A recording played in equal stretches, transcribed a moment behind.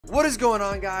What is going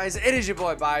on, guys? It is your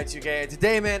boy Bio2K, and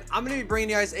today, man, I'm going to be bringing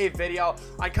you guys a video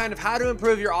on kind of how to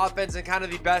improve your offense and kind of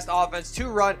the best offense to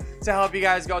run to help you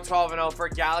guys go 12-0 for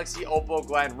Galaxy Opal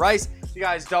Glen Rice. If you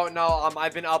guys don't know,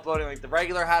 I've been uploading like the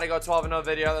regular how to go 12-0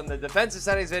 video and the defensive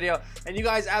settings video, and you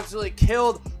guys absolutely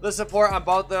killed the support on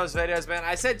both of those videos, man.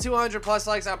 I said 200 plus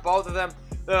likes on both of them.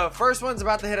 The first one's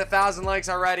about to hit 1,000 likes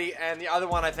already, and the other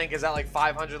one I think is at like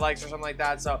 500 likes or something like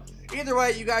that. So either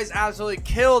way, you guys absolutely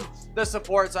killed the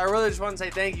support, so I really just want to say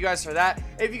thank you guys for that.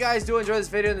 If you guys do enjoy this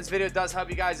video and this video does help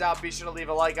you guys out, be sure to leave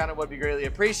a like on it. Would be greatly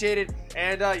appreciated.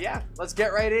 And yeah, let's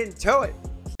get right into it.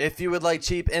 If you would like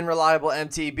cheap and reliable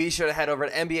MT, be sure to head over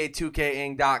to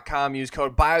NBA2King.com. Use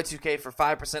code BIO2K for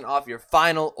 5% off your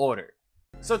final order.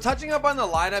 So touching up on the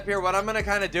lineup here, what I'm going to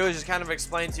kind of do is just kind of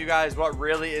explain to you guys what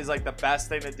really is like the best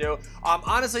thing to do.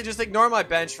 Honestly, just ignore my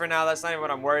bench for now. That's not even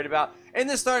what I'm worried about. In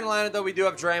the starting lineup, though, we do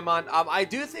have Draymond. I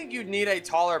do think you'd need a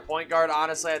taller point guard,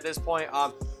 honestly, at this point.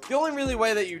 The only really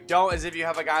way that you don't is if you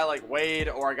have a guy like Wade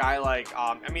or a guy like,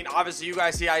 I mean, obviously you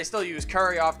guys see I still use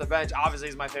Curry off the bench. Obviously,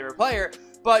 he's my favorite player.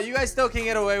 But you guys still can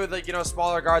get away with, like, you know,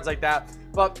 smaller guards like that.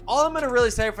 But all I'm going to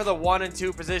really say for the 1 and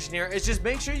 2 position here is just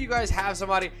make sure you guys have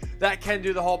somebody that can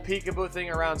do the whole peekaboo thing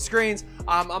around screens.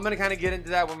 I'm going to kind of get into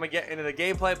that when we get into the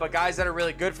gameplay. But guys that are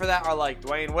really good for that are like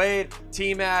Dwayne Wade,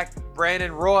 T-Mac,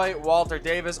 Brandon Roy, Walter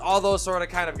Davis, all those sort of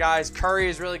kind of guys. Curry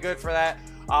is really good for that.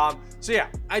 So yeah,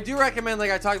 I do recommend,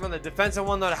 like I talked about the defensive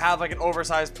one, though, to have like an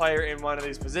oversized player in one of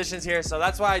these positions here. So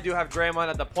that's why I do have Draymond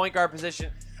at the point guard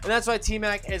position. And that's why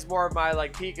T-Mac is more of my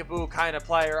like peekaboo kind of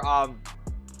player.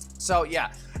 So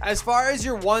yeah, as far as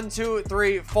your 1, 2,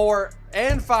 3, 4,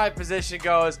 and 5 position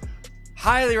goes,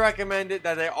 highly recommend it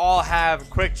that they all have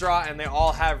quick draw and they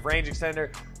all have range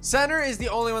extender. Center is the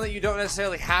only one that you don't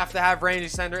necessarily have to have range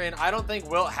extender in. I don't think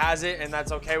Wilt has it, and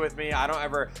that's okay with me.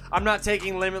 I'm not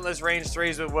taking limitless range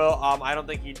threes with Wilt. I don't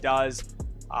think he does.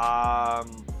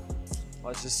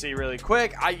 Let's just see really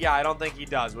quick. Yeah, I don't think he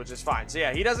does, which is fine. So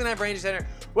yeah, he doesn't have range extender,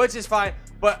 which is fine.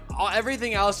 But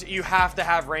everything else, you have to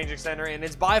have range extender, and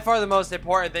it's by far the most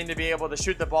important thing to be able to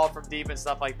shoot the ball from deep and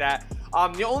stuff like that.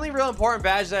 The only real important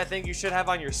badge that I think you should have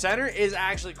on your center is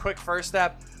actually quick first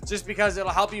step, just because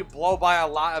it'll help you blow by a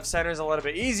lot of centers a little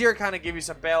bit easier, kind of give you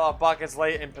some bailout buckets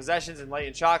late in possessions and late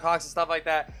in shot clocks and stuff like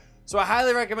that. So I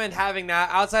highly recommend having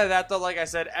that. Outside of that, though, like I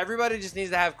said, everybody just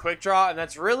needs to have quick draw, and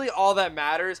that's really all that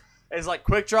matters. Is like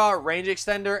quick draw, range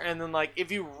extender, and then like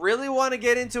if you really want to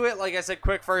get into it, like I said,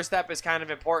 quick first step is kind of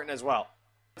important as well.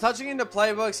 Touching into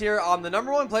playbooks here, the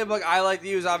number one playbook I like to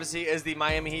use obviously is the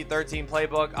Miami Heat 13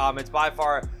 playbook. It's by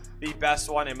far the best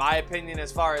one in my opinion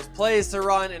as far as plays to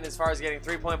run and as far as getting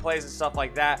 3-point plays and stuff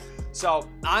like that. So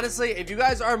honestly, if you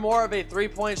guys are more of a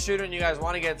 3-point shooter and you guys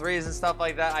want to get threes and stuff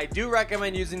like that, I do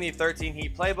recommend using the 13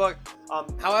 Heat playbook.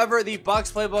 However, the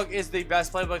Bucks playbook is the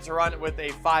best playbook to run with a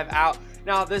 5 out.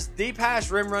 Now, this deep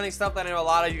hash rim running stuff that I know a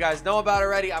lot of you guys know about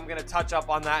already, I'm going to touch up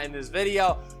on that in this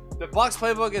video. The Bucks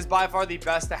playbook is by far the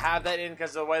best to have that in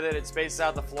because of the way that it spaces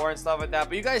out the floor and stuff like that.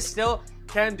 But you guys still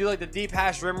can do like the deep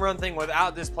hash rim run thing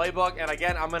without this playbook. And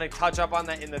again, I'm going to touch up on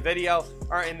that in the video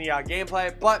or in the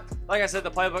gameplay. But like I said, the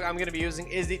playbook I'm going to be using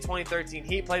is the 2013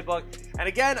 Heat playbook. And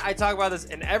again, I talk about this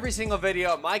in every single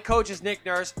video. My coach is Nick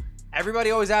Nurse.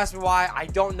 Everybody always asks me why. I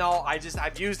don't know.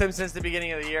 I've used him since the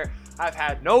beginning of the year. I've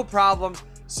had no problems.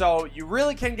 So you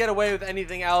really can get away with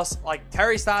anything else. Like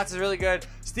Terry Stotts is really good.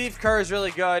 Steve Kerr is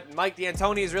really good. Mike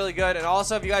D'Antoni is really good. And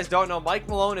also, if you guys don't know, Mike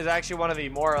Malone is actually one of the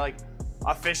more like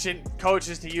efficient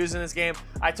coaches to use in this game.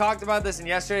 I talked about this in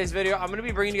yesterday's video. I'm going to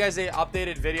be bringing you guys an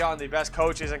updated video on the best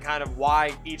coaches and kind of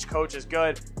why each coach is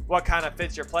good, what kind of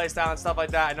fits your play style and stuff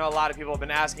like that. I know a lot of people have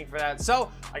been asking for that. So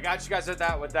I got you guys with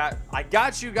that. I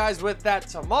got you guys with that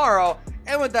tomorrow.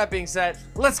 And with that being said,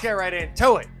 let's get right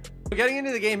into it. Getting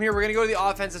into the game here, we're going to go to the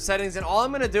offensive settings, and all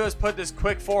I'm going to do is put this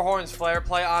quick 4 horns flare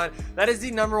play on. That is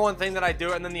the number one thing that I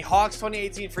do, and then the Hawks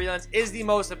 2018 freelance is the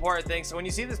most important thing. So when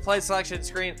you see this play selection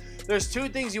screen, there's 2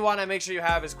 things you want to make sure you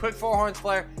have is quick 4 horns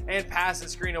flare and pass the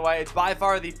screen away. It's by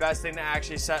far the best thing to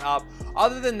actually set up.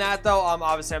 Other than that, though,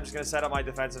 obviously I'm just going to set up my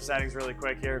defensive settings really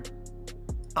quick here.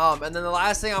 And then the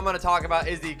last thing I'm going to talk about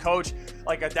is the coach,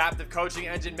 like adaptive coaching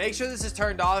engine. Make sure this is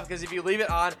turned off because if you leave it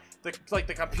on, the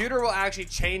computer will actually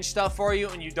change stuff for you,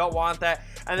 and you don't want that.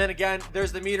 And then again,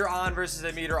 there's the meter on versus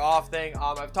the meter off thing.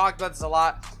 I've talked about this a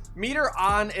lot. Meter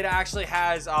on, it actually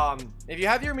has if you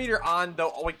have your meter on,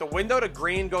 the window to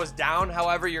green goes down.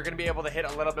 However, you're going to be able to hit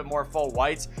a little bit more full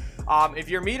whites. If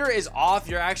your meter is off,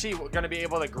 you're actually going to be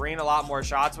able to green a lot more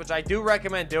shots, which I do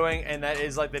recommend doing, and that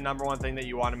is like the number one thing that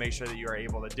you want to make sure that you are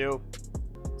able to do.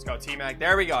 Let's go T-Mac.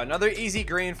 There we go. Another easy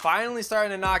green. Finally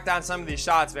starting to knock down some of these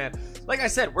shots, man. like I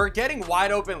said, we're getting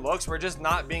wide open looks. We're just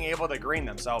not being able to green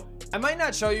them. So I might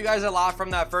not show you guys a lot from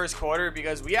that first quarter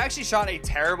because we actually shot a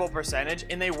terrible percentage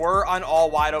and they were on all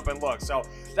wide open looks. So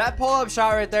that pull-up shot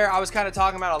right there, I was kind of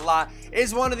talking about a lot,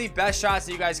 is one of the best shots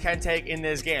that you guys can take in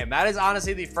this game. That is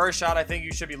honestly the first shot I think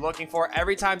you should be looking for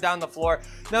every time down the floor.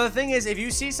 Now the thing is, if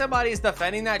you see somebody is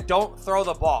defending that, don't throw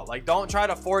the ball. Like, don't try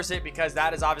to force it because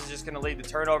that is obviously just going to lead to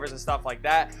turnovers and stuff like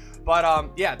that.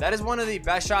 But yeah, that is one of the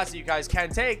best shots that you guys can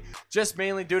take, just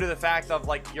mainly due to the fact of,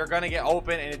 like, you're gonna get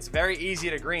open and it's very easy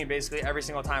to green basically every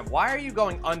single time. Why are you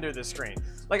going under the screen?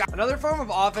 Like, another form of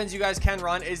offense you guys can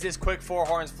run is this quick four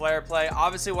horns flare play.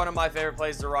 Obviously one of my favorite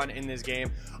plays to run in this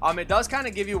game. It does kind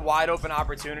of give you wide open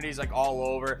opportunities like all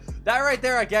over. That right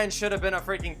there again should have been a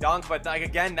freaking dunk, but like,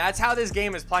 again, that's how this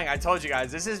game is playing. I told you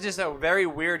guys, this is just a very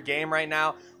weird game right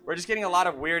now. We're just getting a lot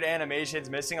of weird animations,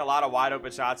 missing a lot of wide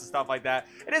open shots and stuff like that.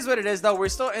 It is what it is though. We're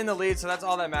still in the lead, so that's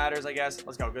all that matters, I guess.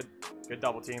 Let's go. Good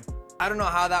double team. I don't know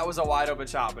how that was a wide open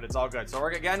shot, but it's all good. So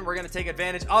we're going to take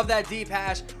advantage of that deep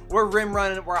hash. We're rim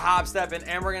running, we're hop stepping,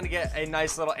 and we're going to get a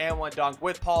nice little and one dunk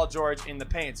with Paul George in the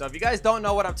paint. So if you guys don't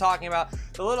know what I'm talking about,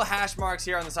 the little hash marks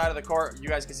here on the side of the court, you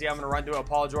guys can see I'm going to run to a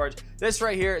Paul George. This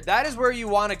right here, that is where you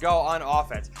want to go on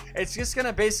offense. It's just going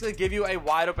to basically give you a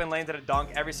wide open lane to the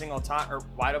dunk every single time, or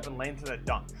wide open lane to the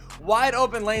dunk. Wide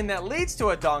open lane that leads to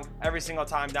a dunk every single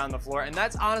time down the floor, and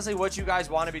that's honestly what you guys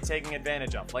want to be taking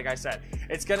advantage of. Like I said,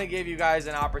 it's going to give you guys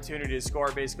an opportunity to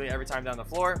score basically every time down the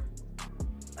floor.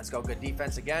 Let's go. Good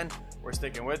defense again. We're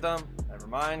sticking with them. Never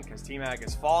mind, because T-Mac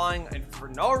is falling and for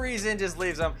no reason just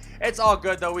leaves them. It's all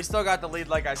good though. We still got the lead.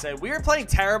 Like I said, we are playing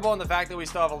terrible, and the fact that we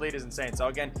still have a lead is insane. So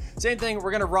again, same thing.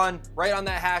 We're going to run right on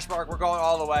that hash mark. We're going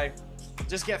all the way.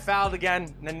 Just get fouled again,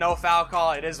 and then no foul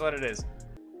call. It is what it is.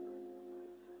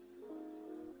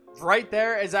 Right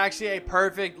there is actually a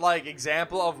perfect like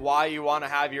example of why you want to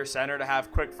have your center to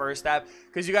have quick first step,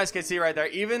 because you guys can see right there,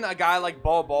 even a guy like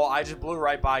Bo, I just blew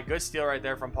right by. Good steal right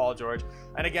there from Paul George.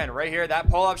 And again, right here, that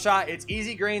pull-up shot, it's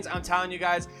easy greens. I'm telling you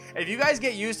guys, if you guys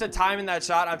get used to timing that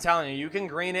shot, I'm telling you, you can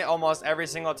green it almost every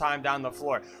single time down the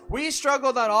floor. We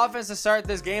struggled on offense to start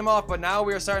this game off, but now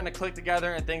we are starting to click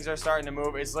together and things are starting to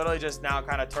move. It's literally just now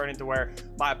kind of turning to where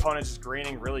my opponent's just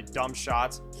greening really dumb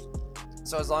shots.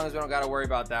 So as long as we don't got to worry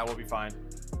about that, we'll be fine.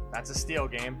 That's a steal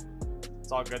game.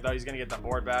 It's all good though. He's gonna get that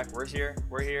board back. We're here.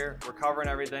 We're covering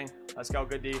everything. Let's go.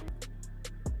 Good D.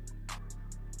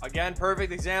 Again,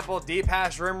 perfect example. Deep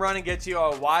hash rim running gets you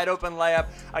a wide open layup.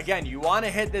 Again, you want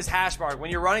to hit this hash mark. When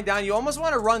you're running down, you almost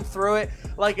want to run through it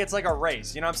like it's like a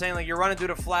race. You know what I'm saying? Like you're running through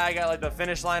the flag at like the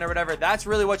finish line or whatever. That's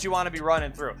really what you want to be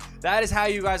running through. That is how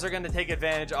you guys are going to take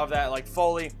advantage of that. Like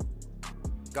fully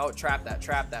go trap that,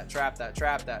 trap that, trap that,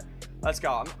 trap that. Let's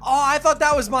go. Oh, I thought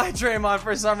that was my Draymond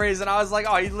for some reason. I was like,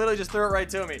 oh, he literally just threw it right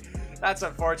to me. That's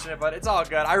unfortunate, but it's all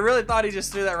good. I really thought he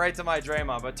just threw that right to my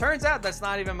Draymond, but turns out that's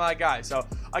not even my guy. So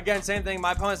again, same thing.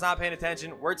 My opponent's not paying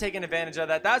attention. We're taking advantage of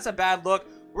that. That's a bad look.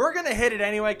 We're going to hit it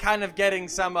anyway, kind of getting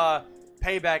some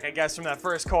payback, I guess, from that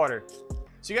first quarter.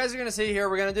 So you guys are going to see here,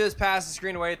 we're going to do this pass the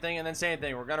screen away thing, and then same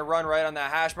thing. We're going to run right on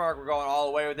that hash mark. We're going all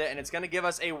the way with it, and it's going to give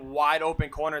us a wide open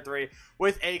corner three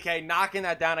with AK knocking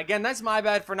that down. Again, that's my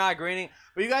bad for not greening,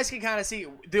 but you guys can kind of see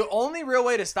the only real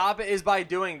way to stop it is by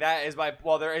doing that is by,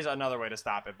 well, there is another way to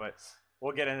stop it, but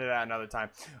we'll get into that another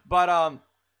time. But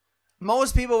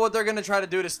most people, what they're going to try to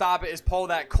do to stop it is pull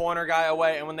that corner guy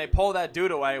away. And when they pull that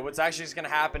dude away, what's actually just going to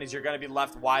happen is you're going to be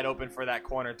left wide open for that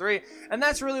corner three. And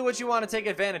that's really what you want to take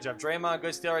advantage of. Draymond,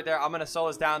 good steal right there. I'm going to slow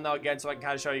this down, though, again, so I can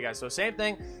kind of show you guys. So same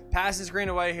thing. Passes green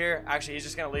away here. Actually, he's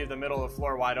just going to leave the middle of the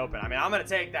floor wide open. I mean, I'm going to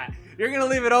take that. You're going to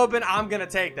leave it open. I'm going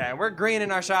to take that. And we're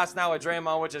greening our shots now with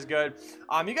Draymond, which is good.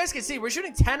 You guys can see we're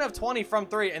shooting 10 of 20 from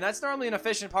three. And that's normally an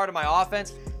efficient part of my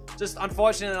offense. Just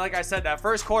unfortunately, like I said, that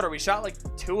first quarter we shot like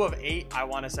 2 of 8, I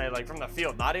want to say, like from the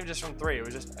field, not even just from 3. It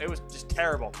was just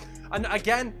terrible. And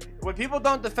again, when people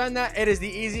don't defend that, it is the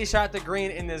easiest shot to green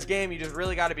in this game. You just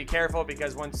really got to be careful,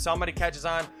 because when somebody catches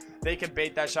on, they can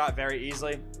bait that shot very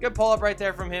easily. Good pull up right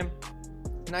there from him.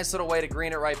 Nice little way to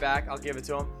green it right back. I'll give it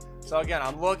to him. So again,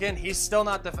 I'm looking. He's still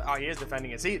not oh, he is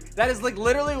defending it. See, that is like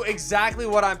literally exactly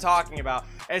what I'm talking about,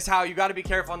 is how you got to be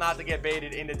careful not to get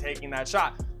baited into taking that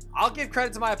shot. I'll give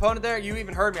credit to my opponent there. You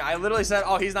even heard me. I literally said,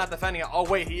 oh, he's not defending it. Oh,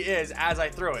 wait, he is, as I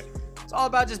threw it. It's all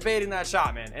about just baiting that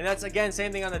shot, man. And that's, again,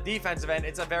 same thing on the defensive end.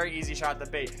 It's a very easy shot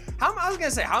to bait. I was going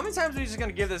to say, how many times are we just going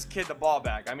to give this kid the ball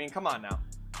back? I mean, come on now.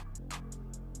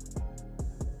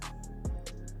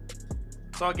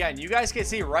 So again, you guys can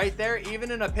see right there,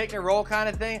 even in a pick and roll kind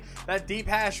of thing, that deep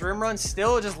hash rim run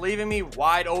still just leaving me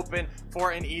wide open for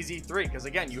an easy 3. Because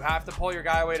again, you have to pull your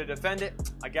guy away to defend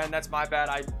it. Again, that's my bad.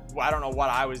 I don't know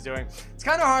what I was doing. It's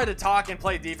kind of hard to talk and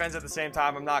play defense at the same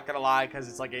time, I'm not gonna lie, because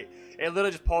it's like it literally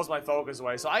just pulls my focus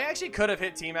away. So I actually could have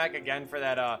hit T-Mac again for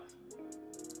that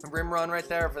rim run right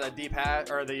there, for that deep hat,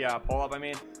 or the pull up, I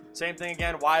mean. Same thing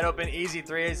again, wide open, easy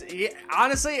 3s.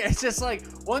 Honestly, it's just like,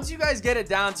 once you guys get it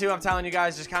down to, I'm telling you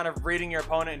guys, just kind of reading your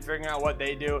opponent and figuring out what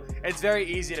they do, it's very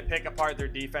easy to pick apart their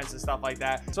defense and stuff like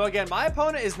that. So again, my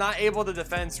opponent is not able to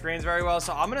defend screens very well,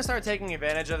 so I'm going to start taking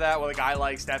advantage of that with a guy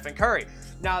like Stephen Curry.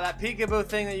 Now, that peekaboo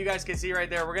thing that you guys can see right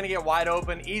there, we're going to get wide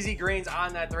open, easy greens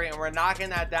on that 3, and we're knocking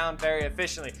that down very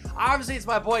efficiently. Obviously, it's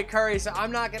my boy Curry, so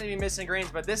I'm not going to be missing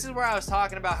greens, but this is where I was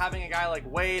talking about having a guy like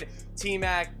Wade,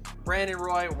 T-Mac, Brandon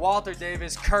Roy, Walter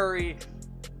Davis, Curry,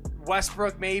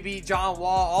 Westbrook, maybe John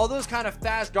Wall, all those kind of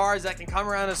fast guards that can come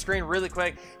around the screen really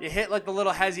quick. You hit like the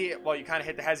little hezzy, well, you kind of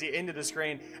hit the hezzy into the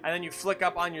screen, and then you flick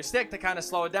up on your stick to kind of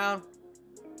slow it down.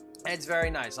 It's very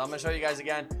nice. So I'm going to show you guys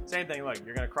again. Same thing. Look,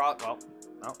 you're going to cross. Well,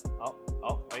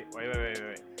 wait. So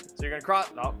you're going to cross.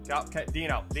 Oh, okay.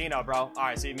 Dino, bro. All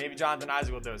right, see, maybe Jonathan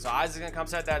Isaac will do it. So Isaac's going to come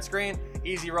set that screen.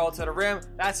 Easy roll to the rim.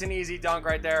 That's an easy dunk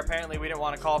right there. Apparently, we didn't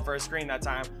want to call for a screen that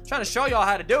time. I'm trying to show y'all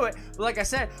how to do it. But like I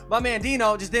said, my man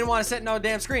Dino just didn't want to set no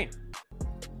damn screen.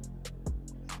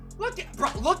 Look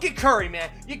at Curry,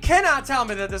 man. You cannot tell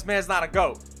me that this man's not a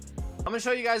GOAT. I'm going to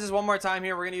show you guys this one more time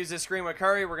here. We're going to use this screen with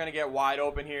Curry. We're going to get wide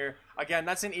open here. Again,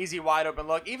 that's an easy wide open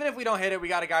look. Even if we don't hit it, we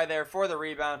got a guy there for the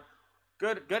rebound.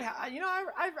 Good. You know,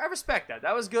 I respect that.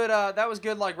 That was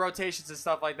good, like, rotations and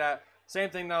stuff like that. Same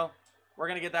thing, though. We're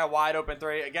going to get that wide open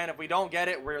 3. Again, if we don't get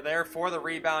it, we're there for the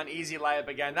rebound. Easy layup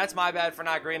again. That's my bad for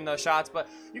not grading those shots, but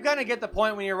you kind of get the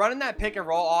point. When you're running that pick and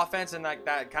roll offense and like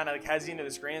that kind of like hezzy into the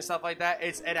screen and stuff like that,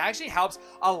 it actually helps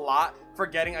a lot for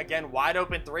getting, again, wide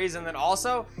open 3s. And then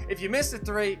also, if you miss the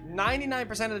 3,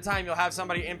 99% of the time you'll have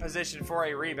somebody in position for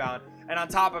a rebound. And on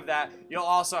top of that, you'll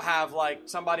also have like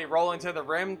somebody rolling to the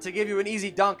rim to give you an easy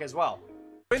dunk as well.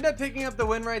 We ended up picking up the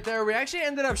win right there. We actually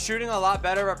ended up shooting a lot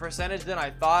better of a percentage than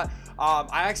I thought.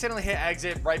 I accidentally hit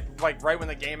exit right when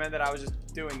the game ended. I was just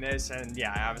doing this, and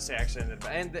yeah, I obviously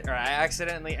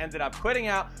accidentally ended up quitting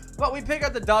out. But we pick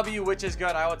up the W, which is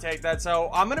good. I will take that.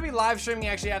 So I'm gonna be live streaming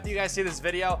actually after you guys see this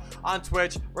video on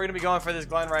Twitch. We're gonna be going for this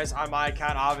Glen Rice on my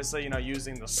account, obviously, you know,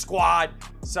 using the squad.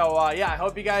 So yeah, I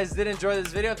hope you guys did enjoy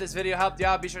this video. If this video helped you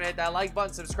out, be sure to hit that like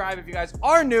button, subscribe if you guys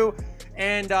are new,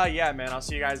 and yeah, man, I'll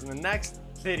see you guys in the next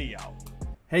video.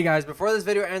 Hey guys, before this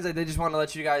video ends, I did just want to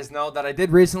let you guys know that I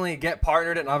did recently get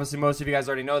partnered, and obviously most of you guys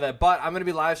already know that, but I'm going to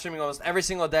be live streaming almost every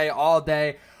single day, all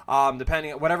day,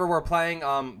 depending on whatever we're playing.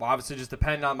 Well, obviously just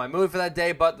depending on my mood for that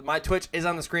day, but my Twitch is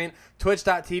on the screen,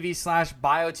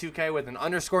 twitch.tv/bio2k with an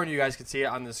underscore, and you guys can see it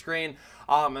on the screen.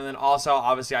 And then also,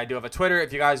 obviously, I do have a Twitter.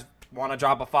 If you guys want to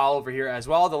drop a follow over here as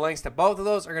well, the links to both of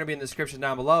those are going to be in the description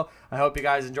down below. I hope you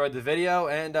guys enjoyed the video,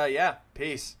 and yeah,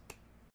 peace.